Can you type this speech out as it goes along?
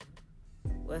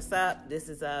What's up? This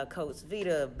is Coach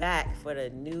Vita back for the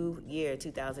new year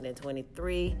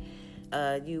 2023.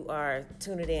 You are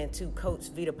tuning in to Coach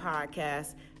Vita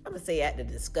podcast. I'm going to say at the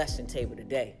discussion table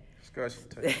today. Discussion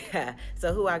table.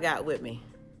 So who I got with me?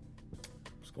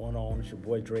 What's going on? It's your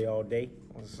boy Dre all day.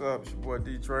 What's up? It's your boy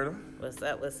D Trader. What's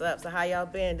up? What's up? So how y'all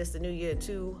been? This is the new year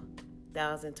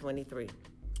 2023.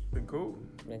 Been cool.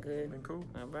 Been good? Been cool.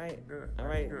 All right. Good. All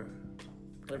right. Good.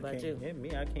 What about you?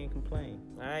 I can't complain.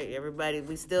 All right, everybody,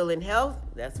 we still in health.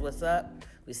 That's what's up.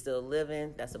 We still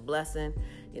living. That's a blessing.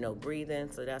 Breathing.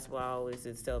 So that's why I always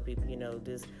just tell people,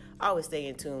 just always stay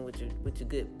in tune with your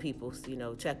good people.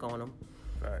 Check on them.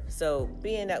 Right. So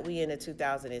being that we in the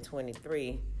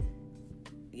 2023,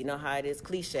 you know how it is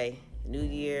cliche. New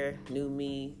year, new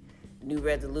me, new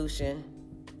resolution.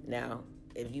 Now,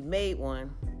 if you made one,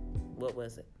 what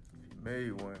was it?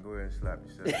 Made one, go ahead and slap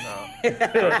yourself.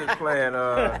 No, I'm just playing.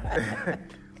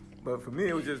 But for me,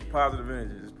 it was just positive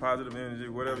energy. Just positive energy.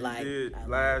 Whatever you did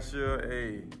last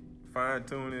year, fine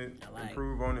tune it,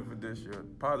 improve on it for this year.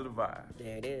 Positive vibe.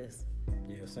 There it is.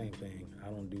 Yeah, same thing. I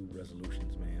don't do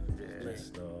resolutions, man. Yeah. I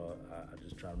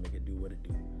just try to make it do what it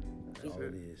do. That's all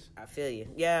it is. I feel you.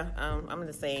 Yeah, I'm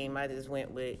the same. I just went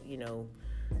with,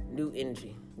 new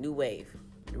energy, new wave.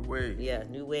 New wave. Yeah,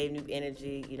 new wave, new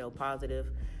energy,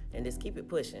 positive. And just keep it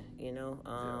pushing,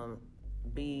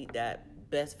 Be that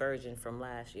best version from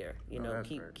last year,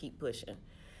 keep pushing.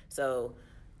 So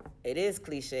it is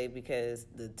cliche because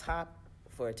the top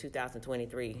for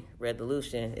 2023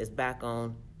 resolution is back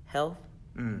on health,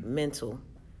 mental,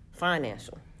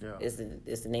 financial. Yeah. It's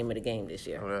the name of the game this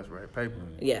year. Oh, that's right. Paper.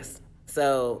 Yes.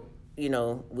 So,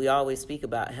 we always speak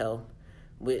about health,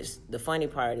 which the funny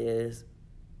part is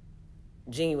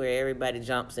January, everybody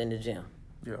jumps in the gym.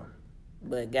 Yeah.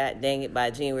 But God dang it,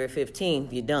 by January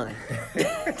 15th, you're done.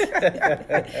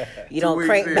 You don't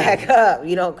crank back up.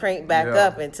 You don't crank back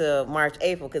up until March,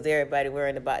 April, because everybody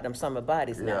worrying about them summer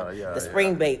bodies now. The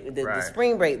spring break, the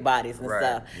spring break bodies and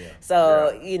stuff. Yeah.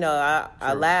 So,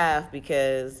 I laugh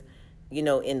because, in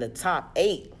the top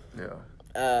 8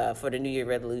 for the New Year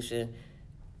resolution,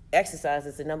 exercise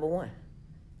is the number 1,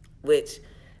 which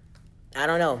I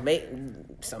don't know.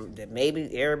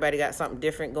 Maybe everybody got something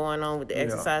different going on with the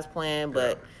exercise plan,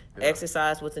 but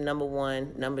exercise was the number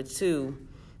 1. Number 2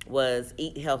 was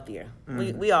eat healthier.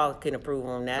 We all can approve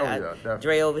on that. Definitely.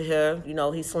 Dre over here,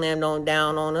 he slammed on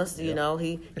down on us. He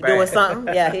doing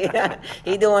something. Yeah,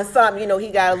 he doing something.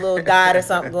 He got a little diet or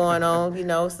something going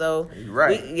on. So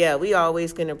we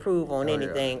always can improve on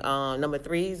anything. Number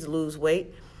 3 is lose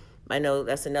weight. I know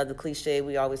that's another cliche.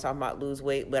 We always talk about lose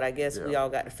weight, but I guess we all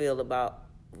got to feel about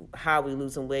how we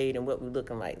losing weight and what we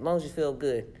looking like. As long as you feel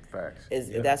good, facts.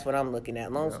 That's what I'm looking at.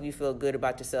 As long as you feel good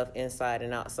about yourself inside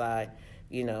and outside,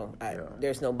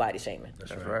 there's no body shaming.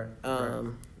 That's right.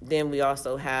 Then we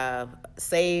also have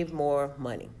save more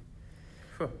money.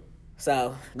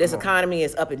 So this economy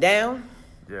is up and down.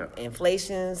 Yeah.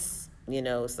 Inflation's,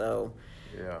 so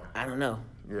I don't know.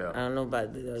 Yeah. I don't know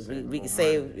about we can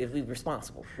save if we're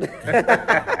responsible.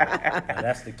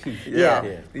 That's the key.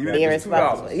 Being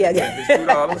responsible. $2. It's $2.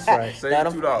 That's right. Save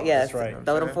 $2. Yes. That's right.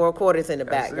 Throw them 4 quarters in the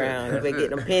background. You better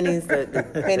get them pennies, the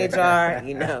penny jar.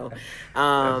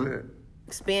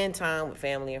 Spend time with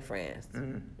family and friends.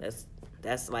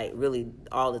 That's like really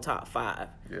all the top 5.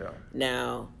 Yeah.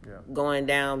 Now going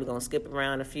down, we're gonna skip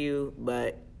around a few,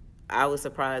 but I was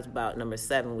surprised about number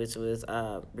 7, which was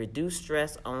reduce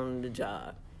stress on the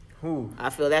job. I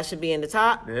feel that should be in the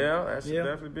top. Yeah, that should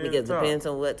definitely be in the top. Because it depends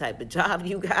on what type of job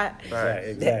you got. Right.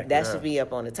 Exactly. That should be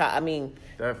up on the top. I mean,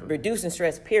 reducing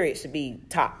stress, period, should be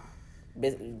top.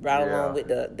 Right along with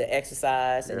the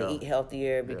exercise and the eat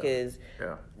healthier, because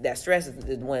that stress is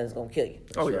the one that's going to kill you.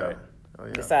 Oh, yeah.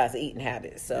 Besides the eating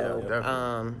habits. So,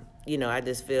 I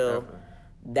just feel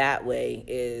that way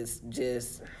is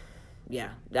just...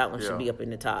 Yeah, that one should be up in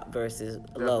the top versus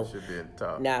low. Should be in the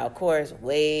top. Now, of course,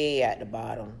 way at the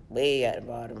bottom,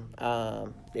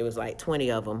 there was like 20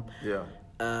 of them. Yeah.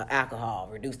 Alcohol,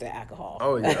 reduce the alcohol.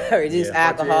 Oh, yeah. Reduce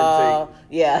alcohol.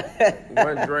 Yeah.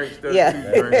 1 drink instead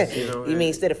of 2 drinks. You mean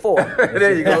instead of 4.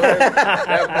 There you go.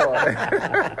 That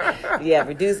part. Yeah,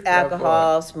 reduce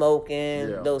alcohol,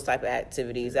 smoking, those type of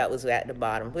activities. That was at the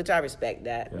bottom, which I respect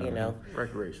that,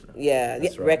 Recreational. Yeah,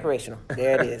 right. Recreational.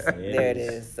 There it is. There it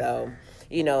is. So,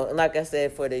 like I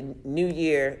said, for the new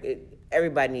year,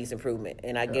 everybody needs improvement.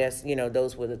 And I guess,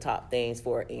 those were the top things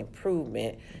for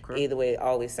improvement. Okay. Either way, it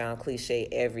always sound cliche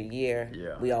every year.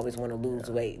 Yeah. We always want to lose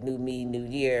weight. New me, new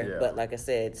year. Yeah. But like I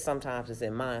said, sometimes it's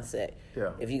in mindset.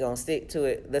 Yeah. If you're going to stick to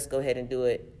it, let's go ahead and do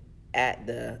it at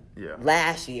the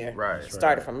last year. Right.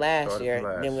 Started from last year.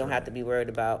 Then we don't have to be worried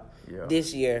about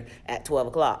this year at 12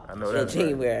 o'clock I know that's in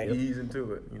January. Right. Ease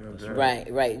into it. You know what I'm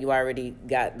saying? Right. You already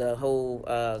got the whole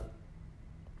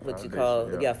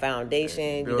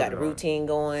foundation. You got the routine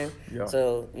going. Yeah.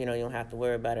 So, you don't have to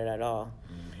worry about it at all.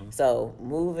 Mm-hmm. So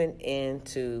moving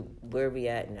into where we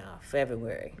at now,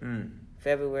 February.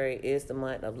 February is the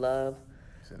month of love.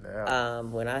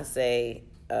 When I say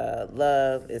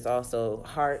love, it's also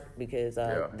heart, because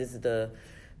this is the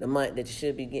month that you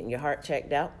should be getting your heart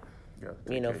checked out,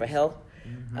 for health.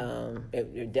 Mm-hmm.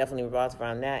 It definitely revolves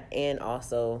around that. And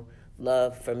also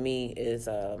love for me is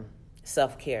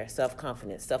self-care,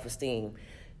 self-confidence, self-esteem,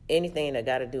 anything that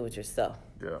got to do with yourself.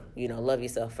 Yeah. Love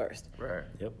yourself first. Right.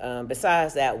 Yep.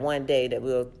 Besides that one day that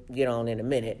we'll get on in a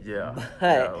minute. Yeah.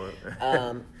 But,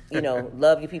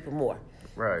 love your people more.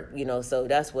 Right. So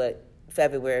that's what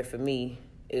February for me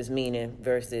is meaning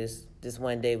versus this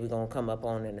one day we're going to come up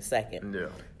on in a second. Yeah.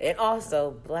 And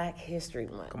also Black History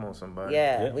Month. Come on, somebody.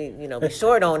 Yeah. we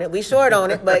short on it. But,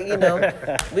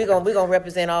 we're going to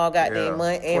represent all goddamn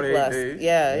month and plus. Days.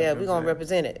 Yeah, we're going to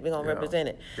represent it. We're going to represent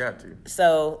it. Got to.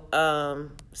 So,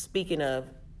 speaking of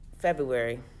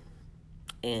February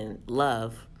and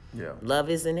love, love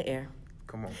is in the air.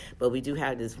 Come on. But we do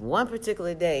have this one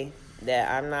particular day that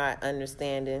I'm not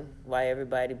understanding why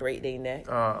everybody break their neck.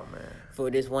 Oh, man. For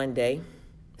this one day.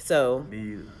 So.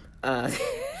 Me either.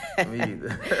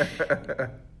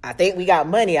 I think we got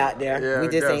money out there. Yeah, we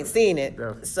just ain't seen it.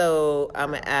 Definitely. So I'm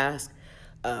going to ask,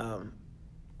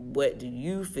 what do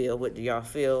y'all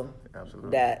feel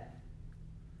Absolutely. that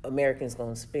Americans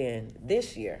going to spend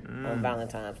this year on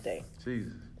Valentine's Day?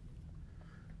 Jesus.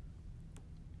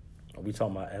 Are we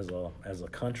talking about as a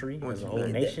country, as a whole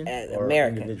nation, or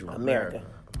America? America.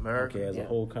 Okay, as a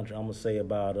whole country, I'm gonna say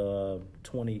about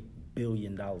 $20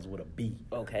 billion with a B.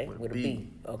 Okay, with a B.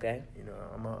 Okay.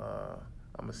 I'm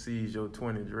gonna seize your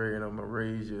 20, Dre, and I'm gonna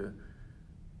raise your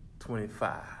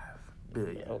 25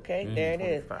 billion. Okay, there it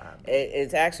is.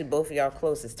 It's actually both of y'all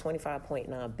close. It's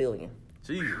 25.9 billion.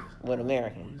 Jesus. With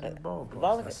American. That's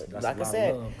like I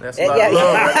said. That's a lot of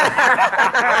love.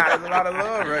 That's a lot of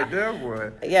love right there,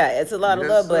 boy. Yeah, it's a lot of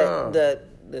love, but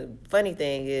the funny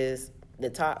thing is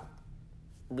the top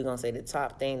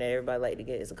thing that everybody like to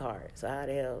get is a card. So how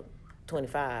the hell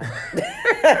 25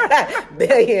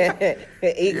 billion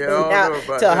equals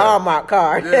out to a Hallmark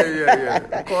card? Yeah.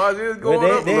 The card is going up a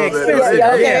little bit.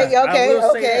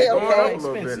 Okay.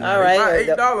 All right.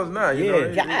 $8 now,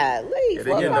 Golly. They're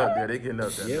getting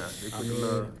up there. They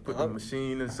put the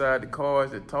machine inside the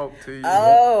cars that talk to you.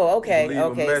 Oh, okay.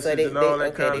 So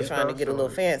they're trying to get a little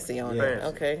fancy on it.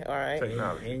 Okay, all right.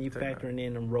 Technology. And you factoring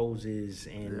in them roses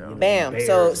and bam.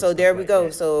 So there we go.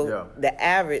 So the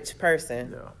average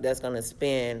person that's gonna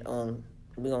spend on,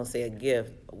 we're gonna say a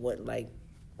gift, we're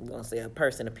gonna say a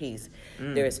person a piece,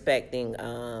 they're expecting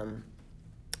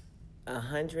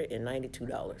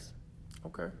 $192.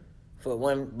 Okay. For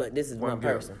one, but this is one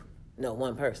person. No,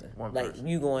 one person.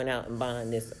 You going out and buying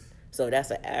this. So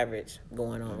that's an average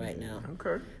going on right now.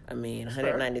 Okay. I mean,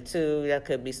 192, that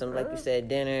could be some, like you said,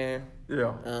 dinner.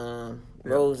 Yeah.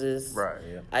 Roses. Right.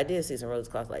 Yeah. I did see some roses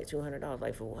cost like $200.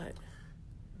 Like for what?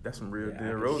 That's some real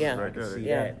deal roses right there.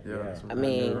 Yeah. I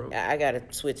mean, I gotta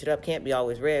switch it up. Can't be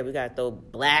always red. We gotta throw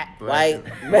black, white,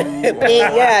 pink.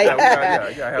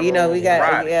 Yeah. We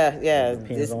got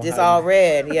this all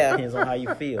red. Yeah. Depends on how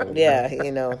you feel. Yeah.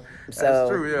 So that's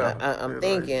true, I'm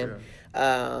thinking.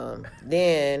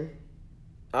 Then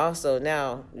also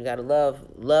now you gotta love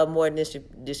more than just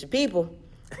your people,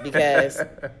 because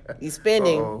you're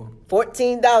spending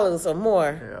 $14 or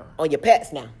more on your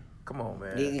pets now. Come on,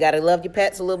 man. You got to love your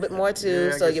pets a little bit more too.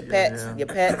 Yeah, so your pets,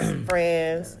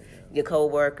 friends, your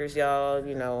co-workers, y'all,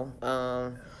 your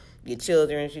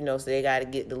children, so they got to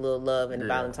get the little love in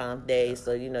Valentine's Day.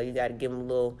 So, you got to give them a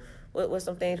little, what's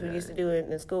some things we used to do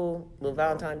in school? Little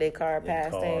Valentine's Day card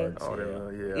pass thing.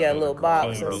 A little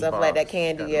box and stuff like that,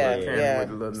 candy. Yeah.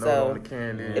 So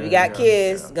if you got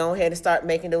kids, go ahead and start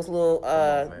making those little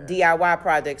DIY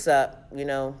projects up,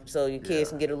 so your kids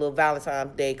can get a little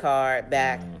Valentine's Day card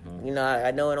back. I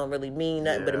know it don't really mean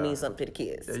nothing, but it means something to the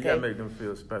kids. Yeah, you gotta make them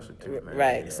feel special too, man.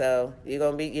 Right. Yeah. So you're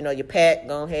gonna be, your pet,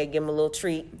 go ahead and give them a little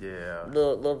treat. Yeah.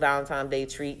 Little Valentine's Day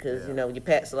treat, because your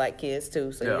pets are like kids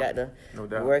too, so you got to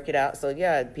work it out. So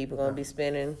people gonna be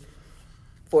spending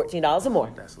 $14 or more.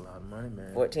 That's a lot of money,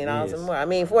 man. $14 or more. I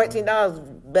mean,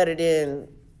 $14 better than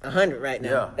 $100 right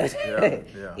now. Yeah.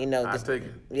 I take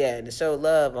it. Yeah, to show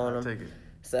love on them. I take it.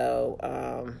 So,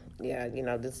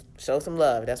 just show some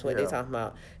love. That's what they're talking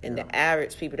about. And the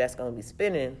average people that's going to be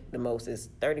spending the most is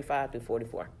 35 to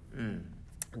 44.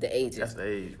 the ages. That's the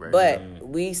age, right? But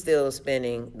we still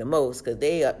spending the most because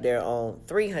they up there on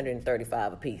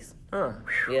 $335 a piece. Huh.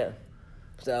 Yeah.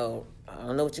 So I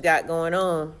don't know what you got going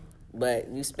on, but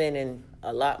you spending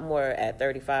a lot more at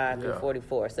 35 to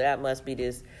 44. So that must be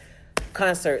this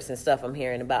concerts and stuff I'm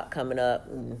hearing about coming up,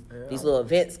 and these little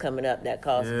events coming up that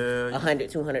cost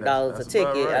 $100, $200 a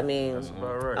ticket. Right. I mean,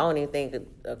 right. I don't even think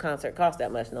a concert costs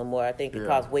that much no more. I think it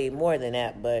costs way more than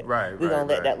that, but we're gonna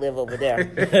let that live over there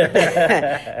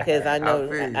because I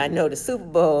know the Super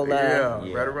Bowl.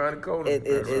 Right around the corner.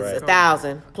 It's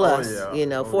 1,000 plus.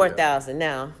 4,000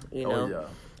 now.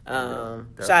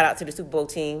 Shout out to the Super Bowl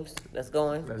teams that's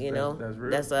going. That's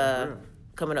real.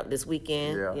 Coming up this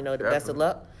weekend. The best of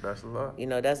luck. Best of luck.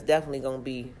 That's definitely gonna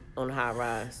be on the high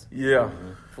rise. Yeah.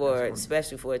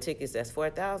 Especially for tickets, that's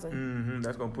 $4,000. Mm-hmm.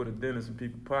 That's gonna put a dent in some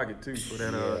people's pocket too for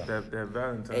that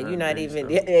Valentine's. And you're not even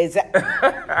there. It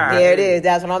is.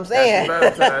 That's what I'm saying.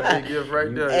 That's Valentine's Day gift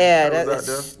right there.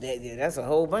 Yeah, that's a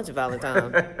whole bunch of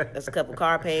Valentine's. That's a couple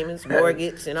car payments,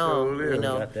 mortgage, and all.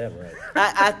 Got that right.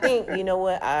 I think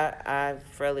I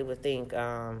fairly would think.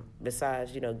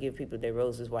 Besides, give people their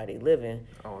roses while they living.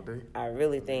 All day. I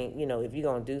really think if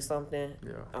you're gonna do something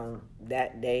on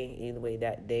that day, either way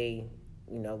that day,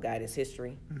 God is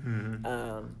history. Mm-hmm.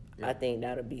 I think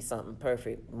that'll be something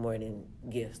perfect more than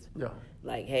gifts. Yeah.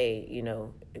 Like, hey,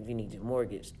 if you need your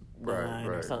mortgage line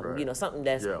or something, something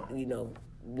that's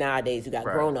nowadays you got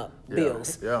grown up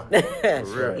bills. Yeah.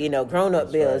 Grown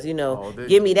up bills.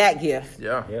 Give me that gift.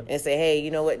 Yeah. And say, hey, you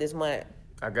know what, this month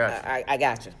I got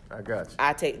you. I got you.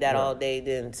 I take that all day.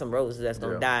 Then some roses that's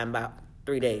gonna die in about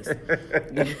 3 days.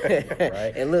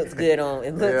 It looks good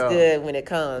good when it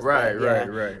comes. Right.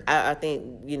 I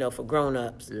think for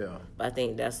grown-ups. Yeah. I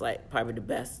think that's like probably the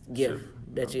best gift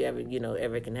that you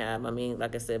ever can have. I mean,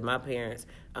 like I said, my parents,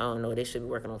 I don't know, they should be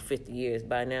working on 50 years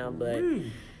by now, but.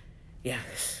 Yeah,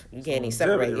 you can't even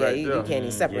separate. You can't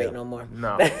even separate no more.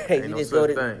 No, you just go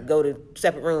to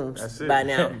separate rooms by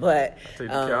now. But I take the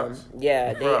couch.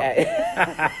 I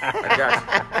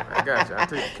got you. I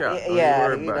take the couch.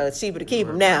 It's cheaper to keep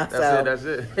them now. That's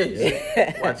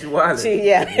it. Watch your wallet. So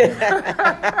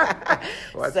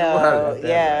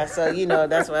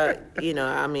that's why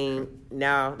I mean,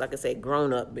 now, like I said,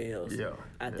 grown up bills. Yeah.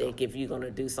 I think if you're gonna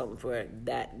do something for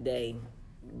that day.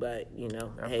 But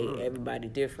hey, everybody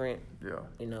different. Yeah.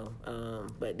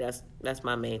 But that's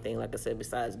my main thing. Like I said,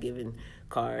 besides giving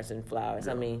cards and flowers,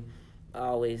 I mean, I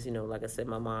always, like I said,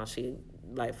 my mom, she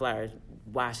liked flowers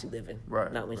while she living,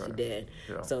 not when she dead.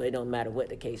 Yeah. So it don't matter what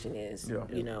the occasion is. Yeah.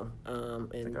 And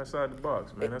think outside the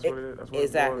box, man. That's what it is. That's what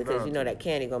exactly, because that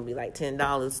candy gonna be like $10,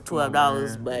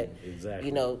 $12,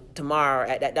 but tomorrow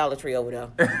at that Dollar Tree over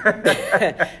there,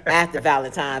 after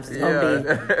Valentine's, it's gonna be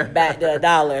back to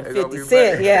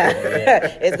 $1.50. Yeah,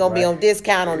 it's gonna be on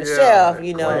discount on the shelf.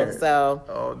 So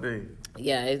all day.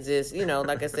 Yeah, it's just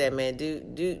like I said, man,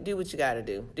 do what you gotta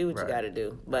do. Do what you gotta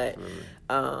do. But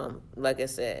like I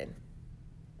said,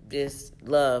 just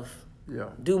love. Yeah.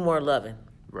 Do more loving.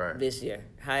 Right. This year,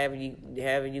 however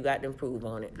you got to improve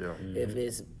on it. Yeah. Mm-hmm. If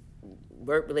it's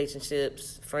work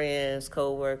relationships, friends,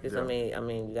 co-workers, I mean,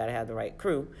 you got to have the right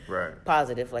crew. Right.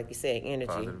 Positive, like you said, energy.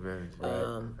 Positive energy.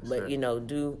 But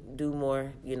do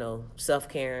more.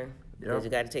 Self-caring. Because you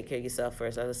got to take care of yourself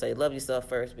first. As I say, love yourself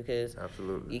first, because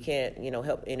you can't,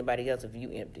 help anybody else if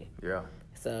you empty. Yeah.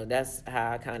 So that's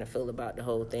how I kind of feel about the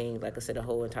whole thing. Like I said, the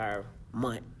whole entire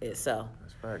month itself.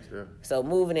 That's facts, yeah. So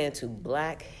moving into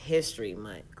Black History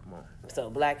Month. Come on. So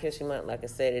Black History Month, like I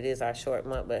said, it is our short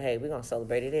month, but hey, we're gonna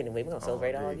celebrate it anyway. We're gonna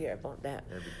celebrate all year. Bump that.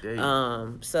 Every day.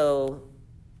 So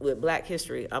with Black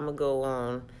History, I'm gonna go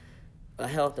on a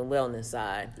health and wellness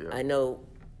side. Yeah. I know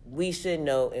we should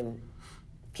know, and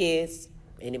kids,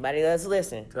 anybody that's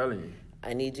listening, telling you,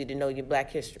 I need you to know your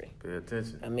Black history. Pay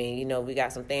attention. I mean, we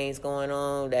got some things going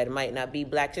on that it might not be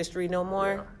Black history no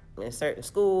more in certain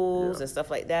schools and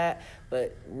stuff like that,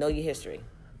 but know your history.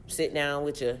 Sit down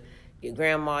with your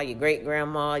grandma, your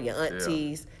great-grandma, your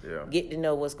aunties. Yeah. Get to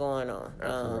know what's going on.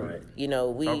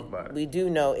 We do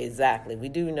know exactly. We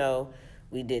do know.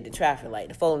 We did the traffic light,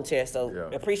 the folding chair. So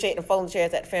appreciate the folding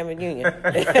chairs at the family reunion.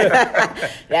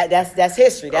 That's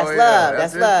history. That's love.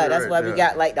 That's love. That's why we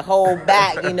got like the whole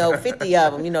back, 50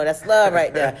 of them. That's love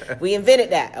right there. We invented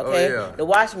that. Okay, the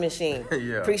washing machine.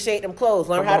 Appreciate them clothes.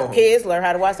 Learn how to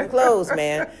wash some clothes,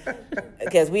 man.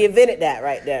 Because we invented that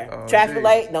right there. Traffic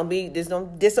light. Don't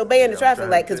disobeying the traffic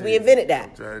light, because we invented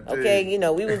that. Okay,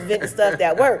 we was inventing stuff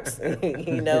that works.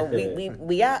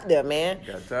 We out there, man.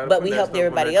 But we helped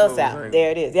everybody else out. There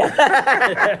it is. Yeah.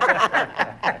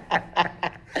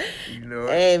 You know.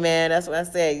 Hey man, that's what I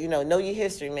said. You know your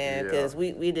history, man, because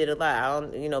we did a lot. I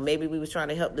don't, maybe we was trying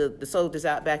to help the soldiers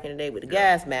out back in the day with the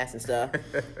gas masks and stuff.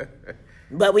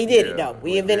 But we did it though.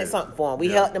 We invented something for them. We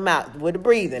helped them out with the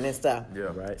breathing and stuff.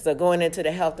 Yeah, right. So going into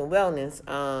the health and wellness,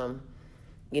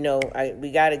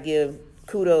 we got to give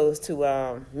kudos to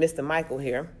Mr. Michael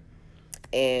here,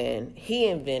 and he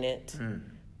invented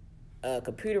a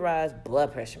computerized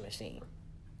blood pressure machine.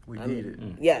 We need it.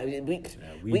 Yeah,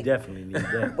 we definitely need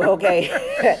that.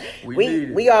 Okay,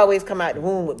 we always come out the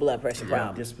womb with blood pressure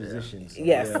problems. Dispositions.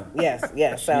 Yes.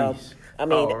 So I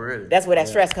mean, that's where that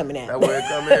stress coming at. That's where it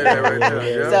come in at right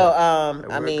there. So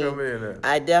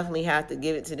I definitely have to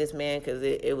give it to this man because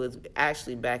it was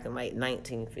actually back in like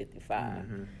 1955.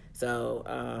 Mm-hmm.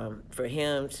 So for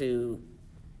him to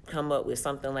come up with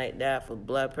something like that for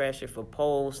blood pressure, for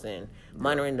pulse and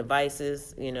monitoring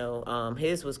devices,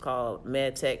 his was called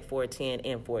MedTech 410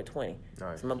 and 420.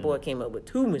 Nice. So my boy came up with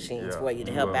two machines for you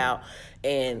to help out,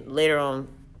 and later on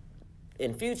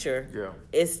in future,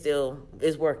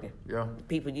 it's working. Yeah,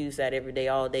 people use that every day,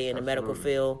 all day in the medical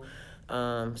field.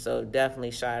 So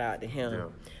definitely shout out to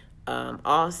him. Yeah.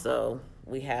 Also,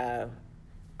 we have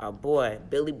our boy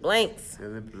Billy Blanks.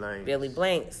 Billy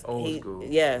Blanks. Old school.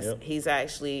 Yes, he's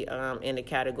actually in the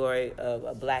category of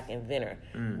a black inventor,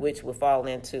 which would fall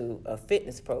into a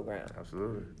fitness program.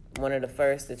 Absolutely. One of the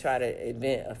first to try to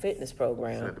invent a fitness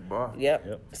program. Set the bar.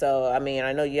 Yep. So I mean,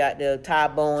 I know you got the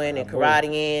Tae-Boing and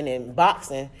karateing and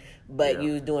boxing, but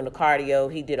you was doing the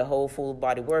cardio. He did a whole full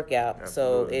body workout.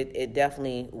 Absolutely. So it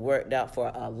definitely worked out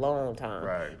for a long time.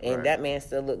 Right. And that man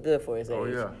still looked good for his age. Oh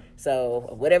yeah.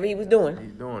 So whatever he was doing,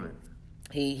 he's doing it.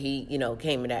 He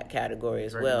came in that category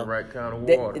as drinking well. The right kind of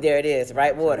water. There it is,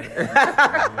 right water.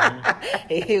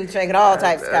 He was drinking all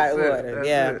types of kind of water.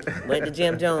 Went to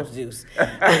Jim Jones juice.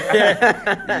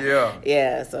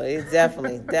 Yeah. So it's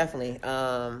definitely.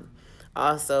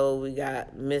 Also, we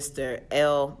got Mr.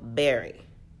 L. Berry.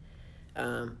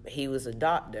 He was a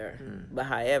doctor, but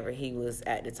however, he was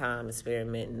at the time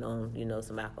experimenting on,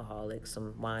 some alcoholics,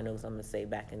 some winos, I'm going to say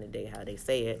back in the day how they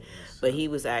say it. Yes, but he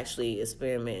was actually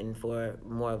experimenting for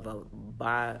more of a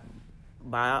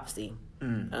biopsy,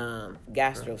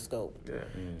 gastroscope. Yeah.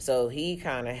 So he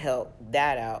kind of helped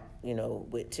that out,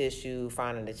 with tissue,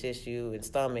 finding the tissue and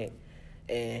stomach,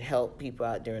 and help people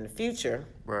out during the future,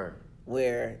 right,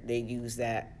 where they use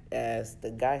that as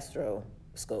the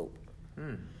gastroscope.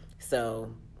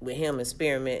 So with him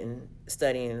experimenting,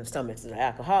 studying stomachs of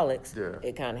alcoholics,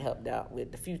 it kind of helped out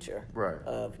with the future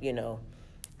of,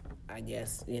 I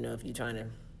guess, if you're trying to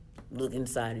look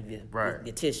inside of your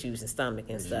tissues and stomach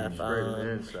and stuff.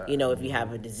 If you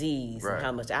have a disease and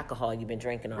how much alcohol you've been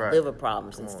drinking or liver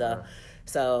problems and stuff.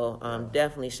 So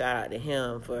definitely shout out to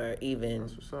him for even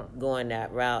going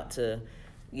that route to,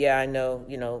 I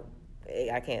know,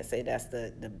 I can't say that's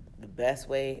the best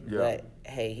way, but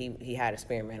hey, he had to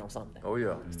experiment on something. Oh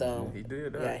yeah, so he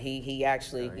did that. Yeah, he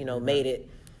actually made it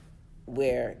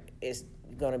where it's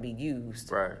going to be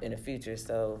used in the future.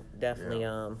 So definitely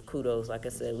kudos. Like I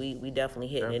said, we definitely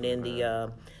hitting it in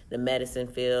the medicine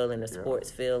field and the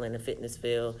sports field and the fitness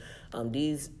field.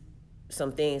 These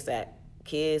some things that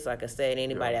kids, like I said,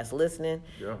 anybody that's listening,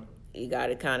 you got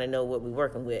to kind of know what we're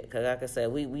working with, because like I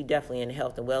said, we definitely in the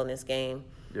health and wellness game.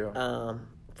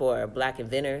 For black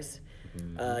inventors,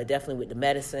 definitely with the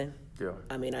medicine.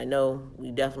 I mean, I know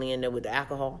we definitely in there with the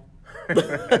alcohol.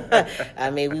 I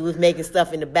mean, we was making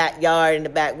stuff in the backyard, in the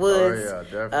backwoods. Oh,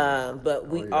 yeah, definitely. But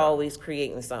we always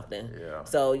creating something.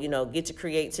 So, get your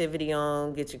creativity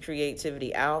on, get your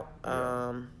creativity out.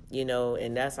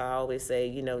 And that's how I always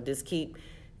say, just keep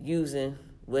using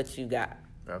what you got.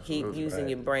 Absolutely. Keep using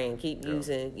your brain. Keep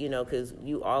using, because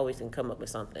you always can come up with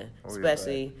something.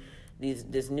 Especially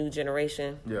this new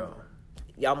generation.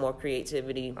 Y'all more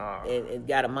creativity and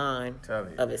got a mind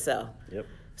of itself.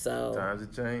 So times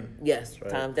have changed. Yes,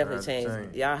 times definitely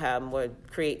changed. Y'all have more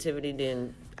creativity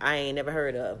than I ain't never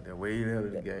heard of. They're way ahead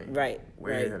of the game. Right.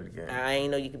 Way ahead of the game. I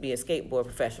ain't know you could be a skateboard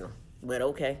professional. But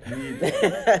okay.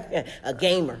 A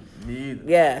gamer. Neither.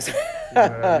 Yes. You know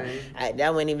what I mean?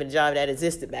 That wasn't even a job that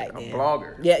existed back then. A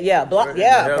blogger.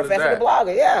 Professional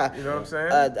blogger, You know what I'm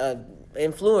saying?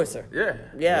 Influencer.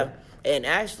 Yeah. And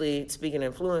actually, speaking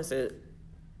of influencer,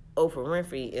 Oprah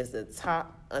Winfrey is the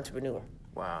top entrepreneur.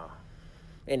 Wow.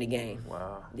 In the game.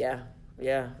 Wow. Yeah.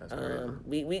 That's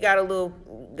great. We got a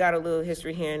little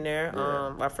history here and there.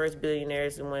 Our first billionaire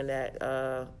is the one that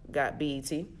got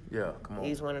BET. Yeah, come on.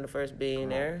 He's one of the first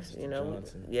billionaires,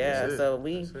 Johnson. Yeah, so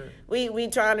we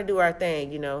trying to do our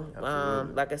thing,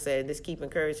 like I said, just keep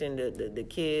encouraging the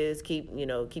kids, keep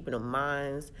keeping their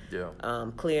minds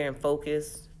clear and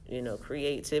focused,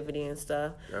 creativity and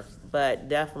stuff. Yes. But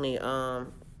definitely,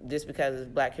 just because it's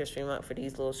Black History Month, for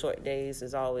these little short days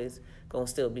is always going to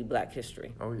still be Black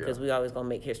history. Oh, yeah. Because we always going to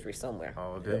make history somewhere.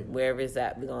 All day. Wherever it's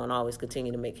at, we're going to always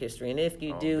continue to make history. And if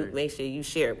you do, make sure you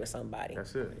share it with somebody.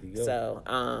 That's it. So,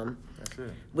 that's it.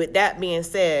 With that being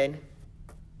said,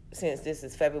 since this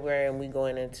is February and we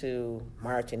going into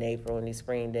March and April and these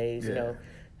spring days,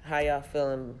 how y'all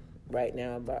feeling right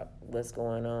now about what's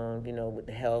going on, with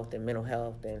the health and mental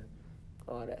health and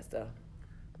all that stuff?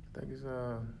 I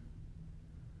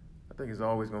think it's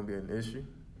always going to be an issue.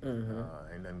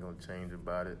 Ain't nothing going to change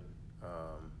about it.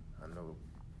 I know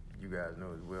you guys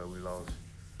know as well, we lost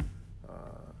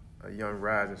a young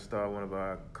rising star, one of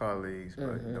our colleagues,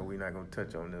 but we're not going to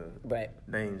touch on the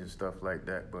names and stuff like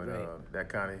that. But that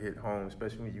kind of hit home,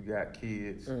 especially when you got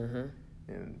kids, and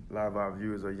a lot of our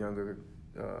viewers are younger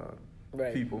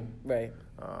people. Right.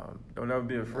 Don't ever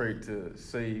be afraid to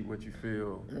say what you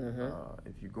feel.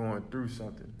 If you're going through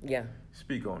something,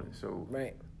 speak on it. So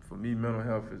for me, mental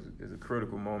health is a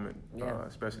critical moment,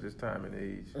 especially this time and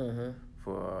age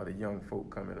for the young folk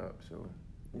coming up. So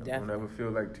don't ever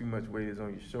feel like too much weight is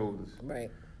on your shoulders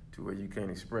to where you can't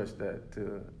express that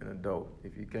to an adult.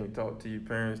 If you can't talk to your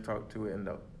parents, talk to an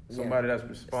adult. Somebody that's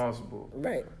responsible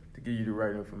to give you the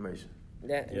right information.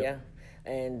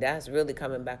 And that's really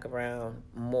coming back around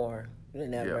more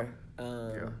than ever.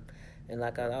 And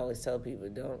like I always tell people,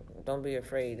 don't be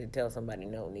afraid to tell somebody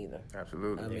no neither.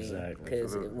 Absolutely. I mean,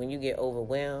 because when you get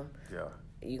overwhelmed,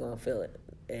 you're going to feel it.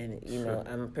 And,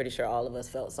 I'm pretty sure all of us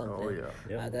felt something. Oh,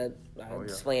 yeah. I was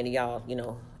explaining to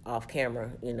y'all, off camera,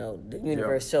 the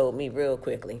universe showed me real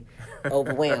quickly,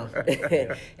 overwhelmed.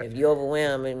 If you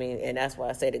overwhelm, and that's why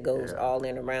I said it goes all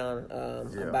in around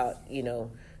about,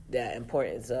 the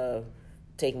importance of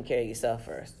taking care of yourself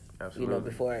first. Absolutely.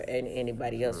 Before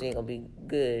anybody else. You ain't going to be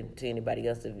good to anybody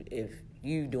else if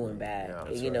you doing bad.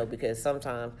 Because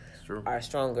sometimes our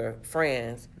stronger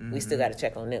friends, we still got to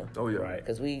check on them. Oh, yeah.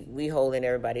 Because we holding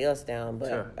everybody else down,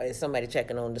 but it's somebody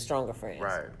checking on the stronger friends.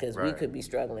 Right. Because we could be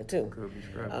struggling too. Could be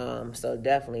struggling. So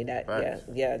definitely that,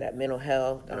 that mental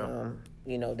health,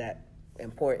 that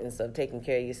importance of taking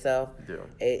care of yourself,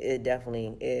 it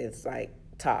definitely is like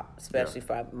top, especially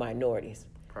for minorities.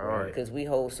 Because we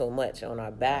hold so much on our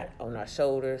back, on our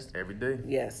shoulders. Every day.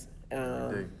 Yes.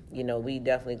 Every day. We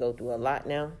definitely go through a lot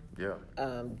now. Yeah.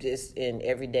 Just in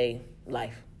everyday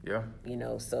life. Yeah.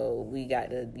 So we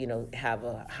got to, have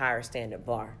a higher standard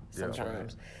bar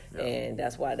sometimes. And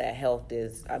that's why that health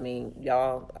is,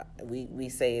 y'all, we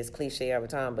say it's cliche every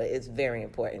time, but it's very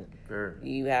important. Very.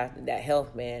 You have that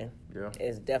health, man.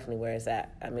 Is definitely where it's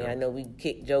at. I know we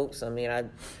kick jokes.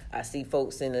 I see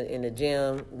folks in the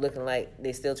gym looking like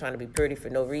they still trying to be pretty for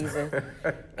no reason.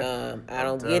 I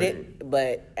don't get it,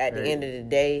 but at the end of the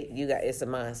day, it's a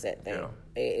mindset thing.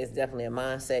 It's definitely a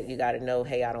mindset. You got to know,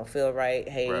 hey, I don't feel right.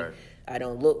 Hey, I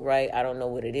don't look right. I don't know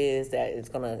what it is that it's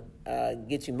gonna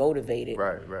get you motivated.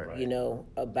 Right.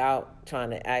 About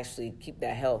trying to actually keep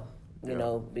that health.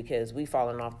 Because we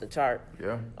falling off the chart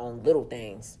on little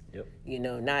things.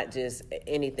 Not just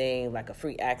anything like a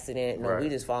freak accident. No, we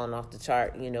just falling off the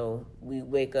chart. We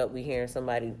wake up, we hearing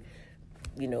somebody,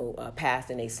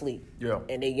 pass in their sleep.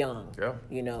 And they young.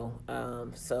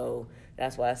 So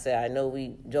that's why I said, I know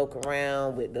we joke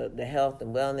around with the health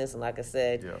and wellness. And like I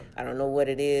said, I don't know what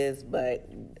it is, but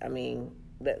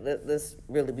let's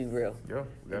really be real.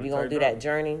 If you're going to do that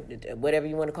journey, whatever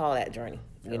you want to call that journey,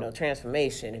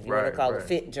 transformation, if you want to call it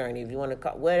fit journey, if you want to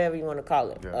call whatever you want to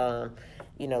call it,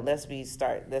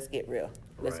 let's get real.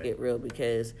 Let's get real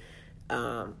because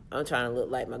I'm trying to look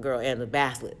like my girl Angela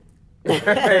Bassett.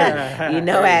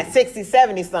 At 60,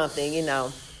 70 something,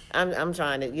 I'm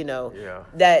trying to,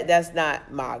 that's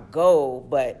not my goal,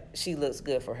 but she looks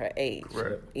good for her age,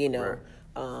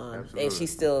 and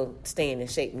she's still staying in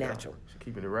shape natural.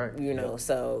 Keeping it right.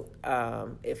 So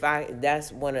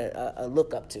that's one a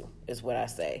look up to is what I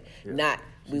say. Not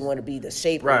we want to be the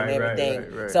shaper and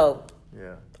everything. Right. So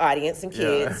audience and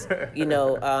kids, I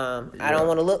don't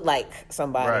want to look like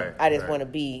somebody. I just want to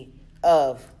be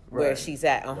of where she's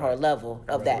at on her level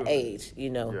of that age.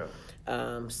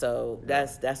 So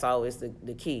that's always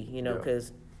the key.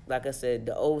 Because like I said,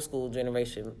 the old school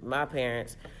generation, my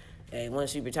parents. Hey,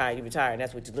 once you retire, and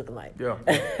that's what you're looking like.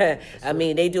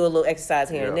 They do a little exercise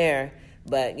here and there,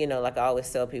 but, like I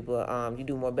always tell people, you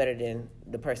do more better than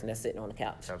the person that's sitting on the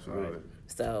couch. Absolutely.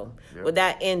 So, with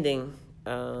that ending,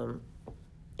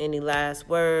 any last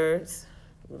words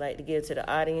you'd like to give to the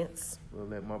audience? We'll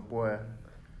let my boy,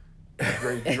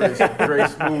 Dre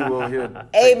Smooth over here.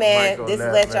 Hey, man, this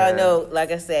is let y'all know,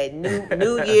 like I said,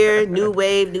 new year, new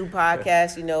wave, new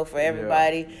podcast, for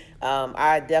everybody.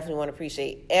 I definitely want to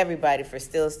appreciate everybody for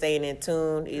still staying in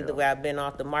tune. Either way, I've been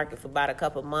off the market for about a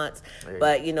couple months,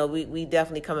 but we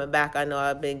definitely coming back. I know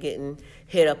I've been getting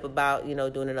hit up about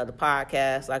doing another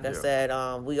podcast. Like I said,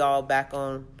 we all back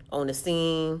on the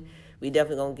scene. We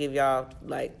definitely gonna give y'all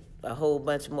like a whole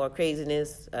bunch more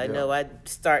craziness. I know I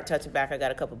start touching back. I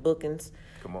got a couple bookings,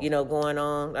 going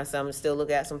on. I said I'm gonna still look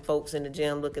at some folks in the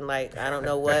gym looking like I don't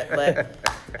know what, but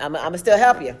I'm gonna still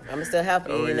help you.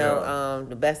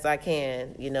 The best I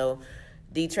can.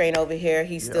 D-Train over here,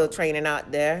 he's still training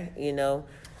out there. Still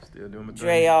doing my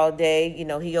Dre thing. all day.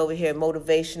 He over here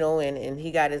motivational, and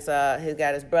he got his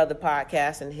brother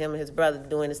podcast, and him and his brother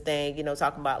doing his thing.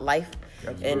 Talking about life,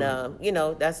 Absolutely.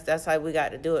 and that's how we got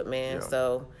to do it, man. Yeah.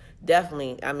 So.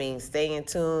 Definitely, stay in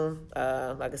tune.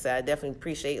 Like I said, I definitely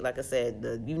appreciate, like I said,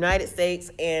 the United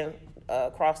States and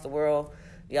across the world.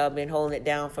 Y'all been holding it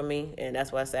down for me, and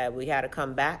that's why I said we had to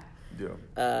come back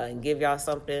and give y'all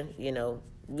something.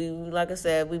 We, like I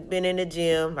said, we've been in the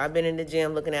gym. I've been in the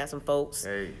gym looking at some folks.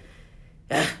 Hey.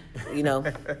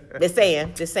 Just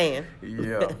saying.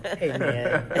 Yeah. Hey,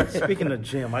 man, speaking of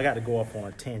gym, I got to go off on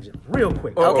a tangent real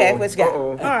quick. Okay, what you got?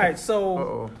 All right,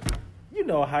 so you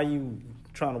know how you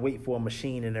trying to wait for a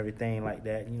machine and everything like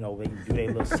that, they can do their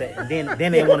little set, and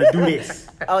then they want to do this.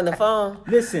 On the phone?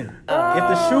 Listen, if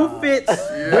the shoe fits,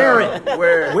 wear it.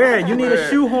 Wear it. You need a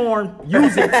shoehorn,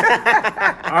 use it.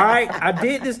 All right? I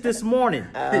did this morning.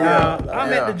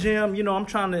 I'm at the gym,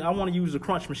 I want to use the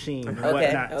crunch machine and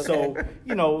whatnot. Okay. So,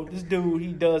 this dude,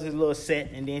 he does his little set,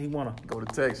 and then he want to Go to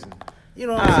Texas. You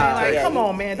know what I'm saying? Like, come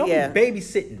on, man. Don't be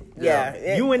babysitting.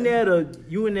 Yeah. You in there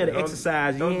to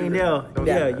exercise. You ain't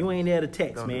there. You ain't there to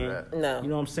text, Don't man. No. You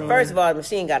know what I'm saying? First of all, the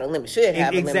machine got a limit. Should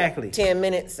have Exactly. a limit. 10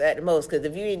 minutes at the most. Because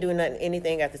if you ain't doing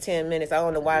anything after 10 minutes, I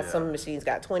don't know why some machines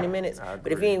got 20 minutes.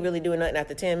 But if you ain't really doing nothing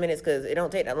after 10 minutes, because it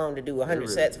don't take that long to do 100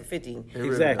 sets for 15.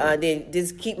 Exactly. Then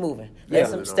just keep moving. Let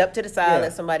some step to the side.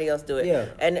 Let somebody else do it. Yeah.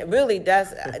 And really,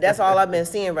 that's all I've been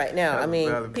seeing right now. I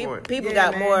mean, people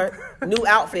got more new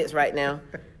outfits right now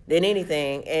than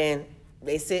anything, and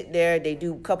they sit there, they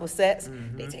do a couple sets,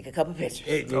 they take a couple pictures.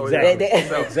 Exactly.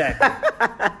 Exactly.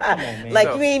 Come on, man. Like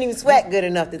you ain't even sweat good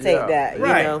enough to take that.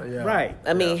 Right. You know? Yeah. Right.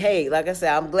 I mean, hey, like I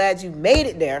said, I'm glad you made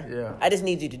it there. Yeah. I just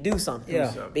need you to do something.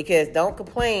 Yeah. Because don't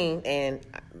complain. And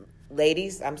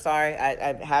ladies, I'm sorry,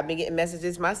 I have been getting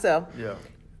messages myself. Yeah.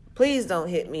 Please don't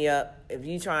hit me up if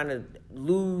you're trying to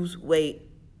lose weight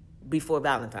before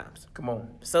Valentine's. Come on.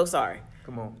 So sorry.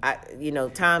 Come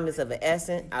on. Time is of an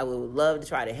essence. I would love to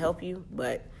try to help you,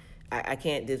 but I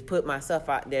can't just put myself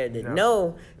out there to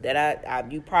know that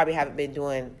you probably haven't been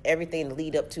doing everything to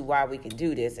lead up to why we can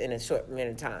do this in a short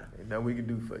minute of time. Ain't nothing we can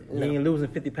do for you. You ain't losing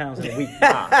 50 pounds in a week. It ain't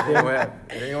gonna happen.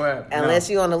 It ain't gonna happen. Unless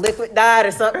you're on a liquid diet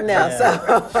or something else.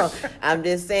 So I'm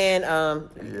just saying,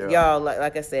 y'all,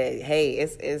 like I said, hey,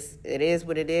 it is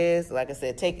what it is. Like I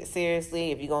said, take it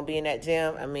seriously. If you're gonna be in that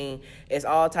gym, I mean, it's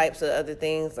all types of other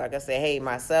things. Like I said, hey,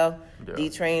 myself,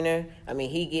 D-Trainer, I mean,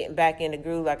 he getting back in the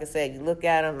groove. Like I said, you look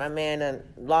at him, my man done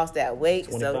lost that weight.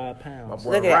 25 pounds. My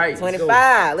boy, Look at that,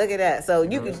 25. Look at that. So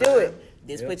you can do it.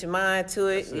 Just put your mind to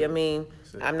it. I mean,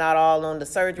 I'm not all on the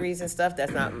surgeries and stuff.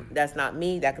 That's not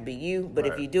me. That could be you. But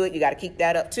if you do it, you got to keep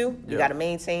that up too. You got to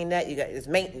maintain that. It's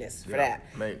maintenance for that.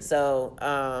 Maintenance. So,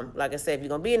 like I said, if you're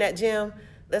gonna be in that gym,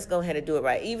 let's go ahead and do it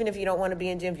right. Even if you don't want to be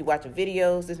in gym, if you're watching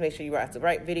videos, just make sure you watch the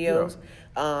right videos.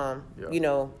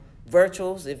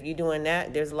 Virtuals, if you're doing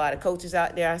that, there's a lot of coaches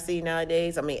out there I see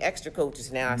nowadays. I mean, extra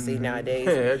coaches now I see nowadays.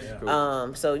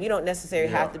 So you don't necessarily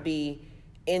have to be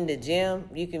in the gym.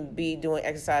 You can be doing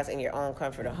exercise in your own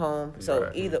comfort of home.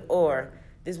 So either or,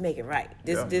 just make it right.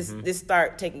 Just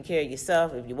start taking care of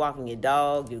yourself. If you're walking your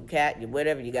dog, your cat, your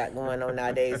whatever you got going on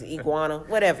nowadays, iguana,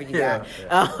 whatever you got.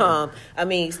 I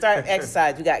mean, start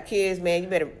exercise. You got kids, man, you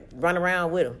better run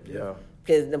around with them. Yeah.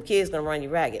 Because them kids gonna run you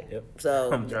ragged. Yep.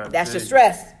 So that's your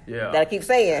stress. Yeah. That I keep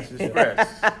saying. That's your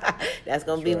stress. That's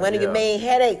gonna be one of your main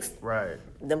headaches. Right.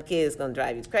 Them kids gonna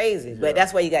drive you crazy. But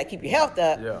that's why you gotta keep your health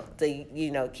up. Yeah. So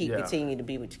continue to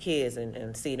be with your kids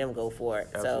and see them go for it.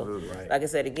 Absolutely. So like I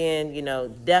said again,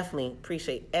 definitely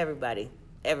appreciate everybody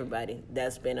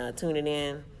that's been tuning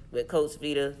in with Coach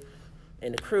Vita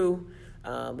and the crew.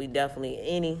 We definitely,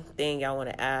 anything y'all want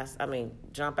to ask, I mean,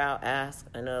 jump out, ask.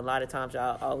 I know a lot of times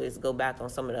y'all always go back on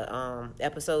some of the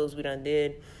episodes we done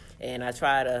did, and I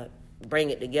try to bring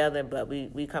it together, but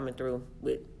we coming through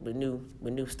with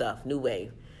new stuff, new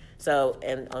wave. So,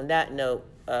 and on that note,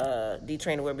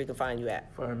 D-Trainer, where we can find you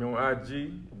at? Find me on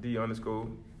IG,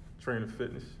 D_Trainer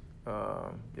Fitness.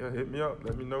 Hit me up,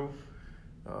 let me know.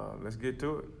 Let's get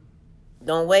to it.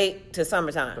 Don't wait till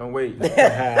summertime. Don't wait.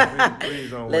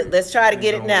 Please don't wait. Let's try to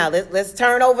get it now. Let's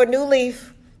turn over a new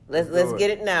leaf. Let's get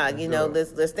it now.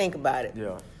 Let's think about it.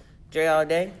 Yeah. Dre All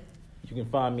Day. You can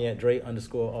find me at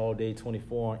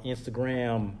Dre_All_Day24 on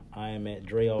Instagram. I am at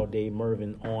Dre All Day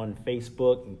Mervin on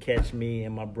Facebook. And catch me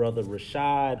and my brother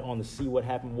Rashad on the See What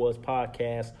Happened Was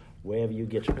podcast, wherever you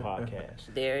get your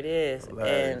podcast. There it is.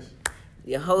 And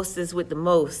your hostess with the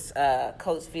most,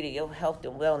 Coach Vita, your health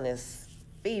and wellness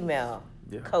female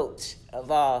coach of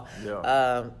all.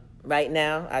 Yeah. Right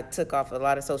now, I took off a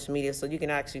lot of social media, so you can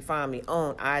actually find me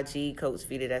on IG, Coach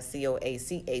Vita, that's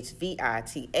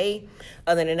CoachVita.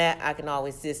 Other than that, I can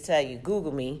always just tell you,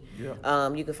 Google me.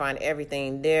 Yeah. You can find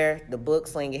everything there. The book,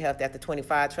 Slaying Your Health After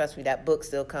 25, trust me, that book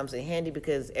still comes in handy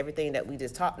because everything that we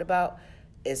just talked about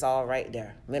is all right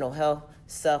there. Mental health,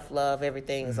 self-love,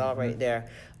 everything is all right there.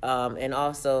 And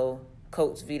also,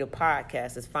 Coach Vita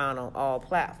podcast is found on all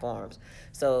platforms.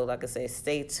 So, like I say,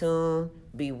 stay tuned,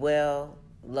 be well,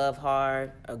 love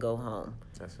hard, or go home.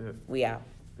 That's it. We out.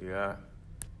 Yeah.